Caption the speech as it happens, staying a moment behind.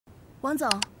王总，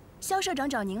肖社长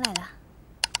找您来了。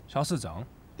肖社长？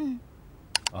嗯。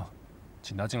哦，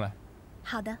请他进来。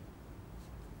好的。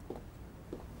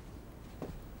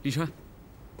立川。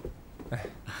哎，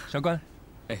肖官。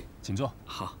哎，请坐。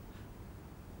好。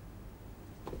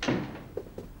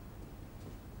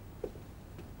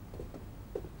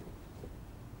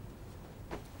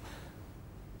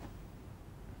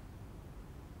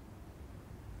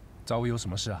找我有什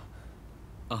么事啊？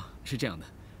啊，是这样的，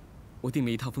我订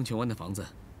了一套丰泉湾的房子，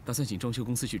打算请装修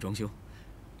公司去装修。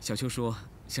小秋说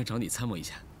想找你参谋一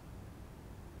下。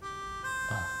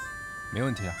啊，没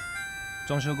问题啊。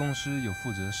装修公司有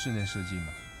负责室内设计吗？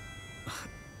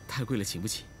太贵了，请不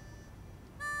起。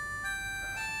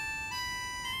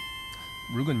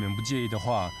如果你们不介意的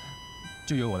话，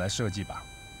就由我来设计吧。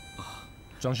啊，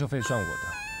装修费算我的，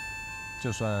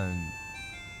就算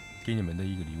给你们的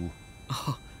一个礼物。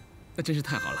哦，那真是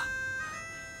太好了。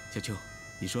小秋，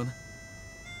你说呢？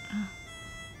嗯，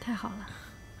太好了。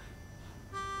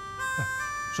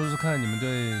说说看，你们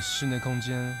对室内空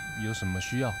间有什么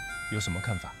需要，有什么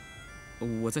看法？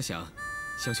我在想，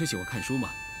小秋喜欢看书嘛，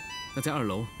那在2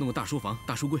楼弄个大书房、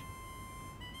大书柜。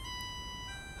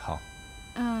好。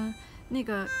那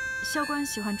个萧官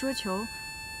喜欢桌球，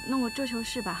弄个桌球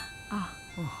室吧。啊。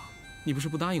哦，你不是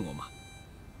不答应我吗？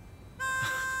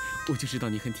我就知道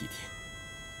你很体贴，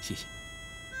谢谢。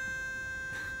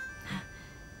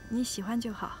你喜欢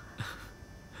就好。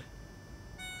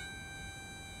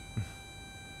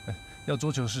要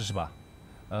桌球室是吧？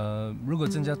如果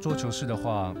增加桌球室的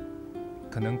话，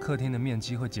可能客厅的面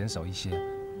积会减少一些，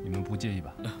你们不介意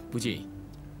吧？不介意。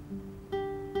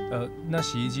那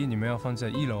洗衣机你们要放在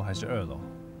1楼还是2楼？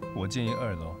我建议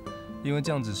2楼，因为这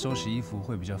样子收拾衣服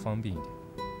会比较方便一点。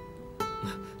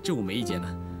这我没意见的，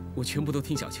我全部都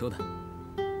听小秋的。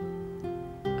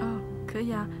哦，可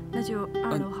以啊，那就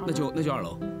2楼好了。那就2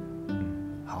楼。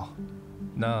嗯，好。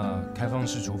那开放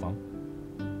式厨房？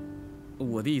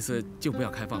我的意思就不要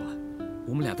开放了，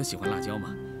我们俩都喜欢辣椒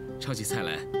嘛，炒起菜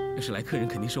来，要是来客人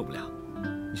肯定受不了，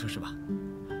你说是吧？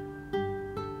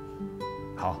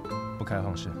好，不开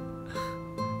放式。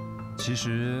其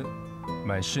实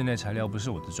买室内材料不是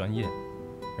我的专业，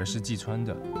而是季川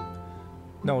的。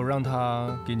那我让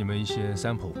他给你们一些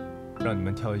sample， 让你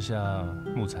们挑一下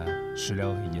木材、石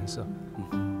料和颜色。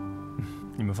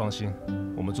你们放心，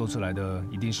我们做出来的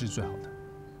一定是最好的。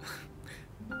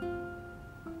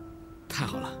太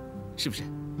好了，是不是？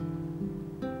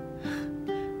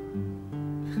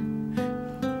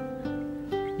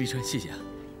立川，谢谢啊。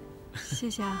谢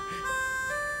谢啊。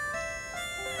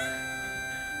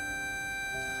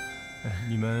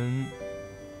你们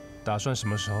打算什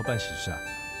么时候办喜事啊？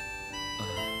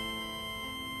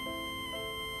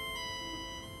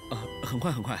很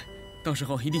快很快，到时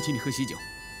候一定请你喝喜酒。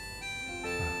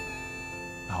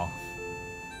好，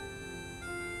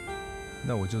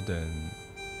那我就等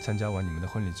参加完你们的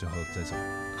婚礼之后再走。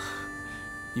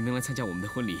你能来参加我们的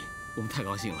婚礼，我们太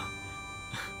高兴了。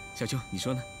小秋，你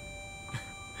说呢？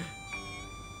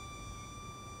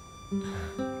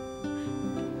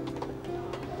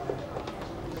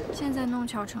现在弄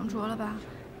巧成拙了吧？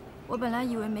我本来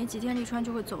以为没几天立川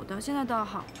就会走的，现在倒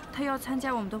好，他要参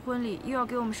加我们的婚礼，又要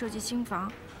给我们设计新房，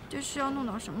这是要弄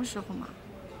到什么时候嘛？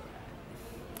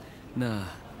那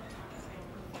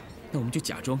我们就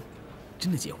假装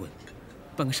真的结婚，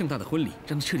办个盛大的婚礼，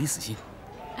让他彻底死心。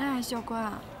哎，小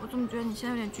关，我怎么觉得你现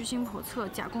在有点居心叵测、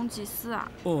假公济私啊？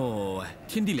哦，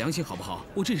天地良心好不好？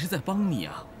我这也是在帮你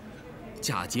啊。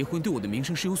假结婚对我的名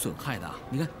声是有损害的。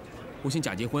你看，我先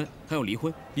假结婚，还要离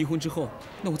婚，离婚之后，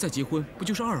那我再结婚，不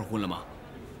就是2婚了吗？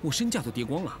我身价都跌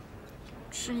光了。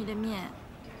吃你的面。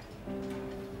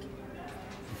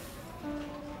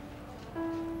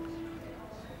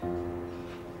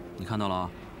你看到了，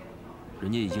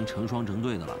人家已经成双成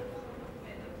对的了。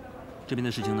这边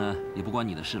的事情呢，也不关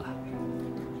你的事了。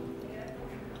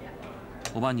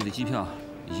我把你的机票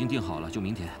已经订好了，就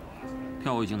明天，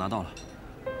票我已经拿到了。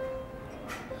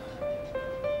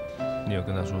你有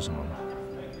跟他说什么吗？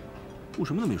我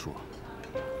什么都没说。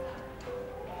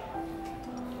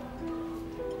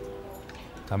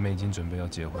他们已经准备要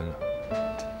结婚了，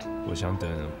我想等。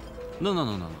No，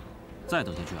 再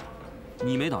等下去啊，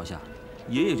你没倒下，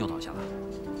爷爷就倒下了。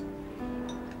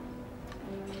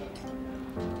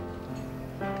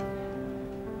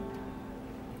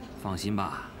放心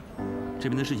吧，这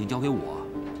边的事情交给我，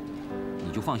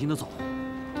你就放心的走。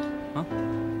啊。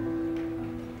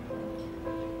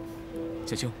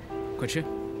小秋，快吃。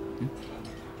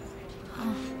好。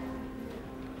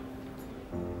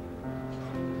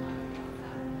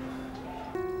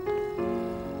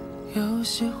有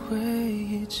些回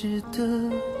忆值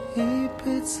得一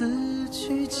辈子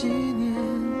去纪念，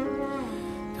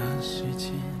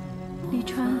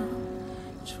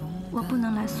我不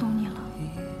能来送你了，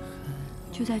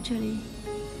就在这里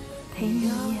陪你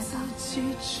一夜吧。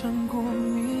撑过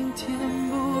明天，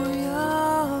不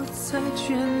要再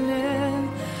眷恋，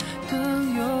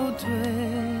等有对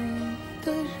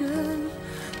的人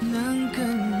能跟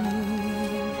你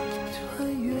团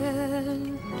圆，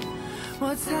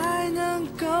我才能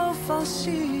够放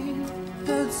心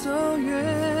的走远。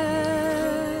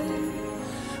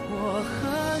我和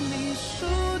你数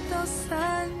到3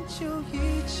就一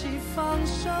起放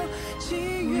手，无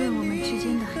论我们之间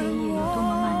的黑夜有多么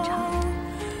漫长，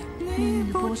命运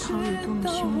波涛有多么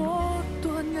汹涌，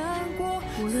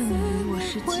无论你离我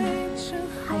是近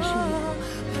还是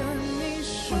远，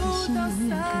我的心永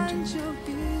远跟着你，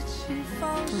我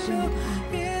对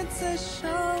你的爱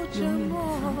永远不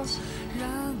放弃。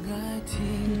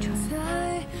立川，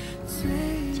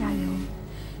加油！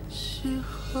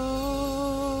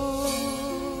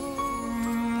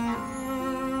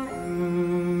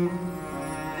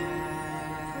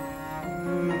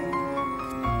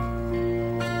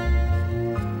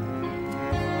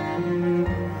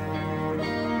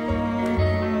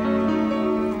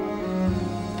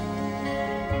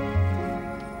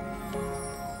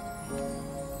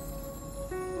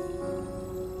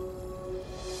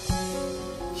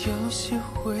有些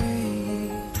回忆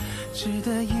值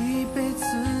得一辈子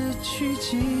去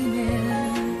纪念，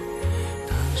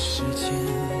当时间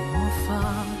魔法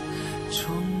冲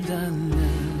淡了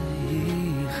遗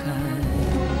憾，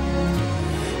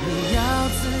你要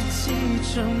自己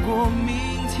撑过明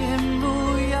天，不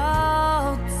要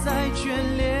再眷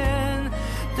恋，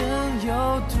等有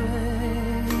对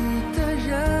的人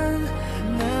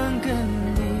能跟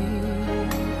你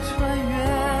团圆，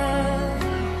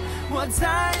我才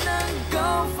能够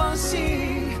放心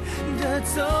的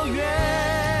走远。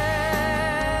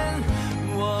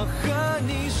我和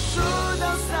你数到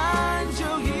3就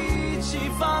一起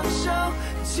放手，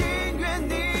情愿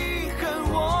你恨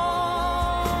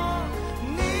我，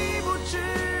你不知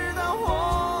道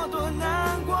我多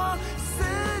难过，思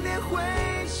念会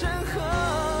成河。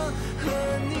和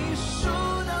你数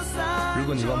到3，如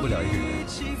果你忘不了一个人，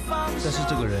但是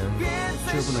这个人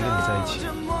却又不能跟你在一起，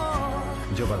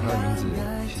你就把他的名字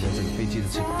写在这个飞机的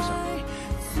翅膀上，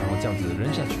然后这样子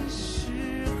扔下去，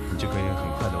你就可以很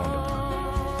快的忘掉他。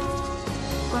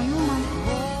管用吗？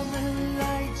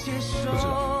不知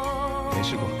道，没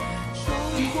试过。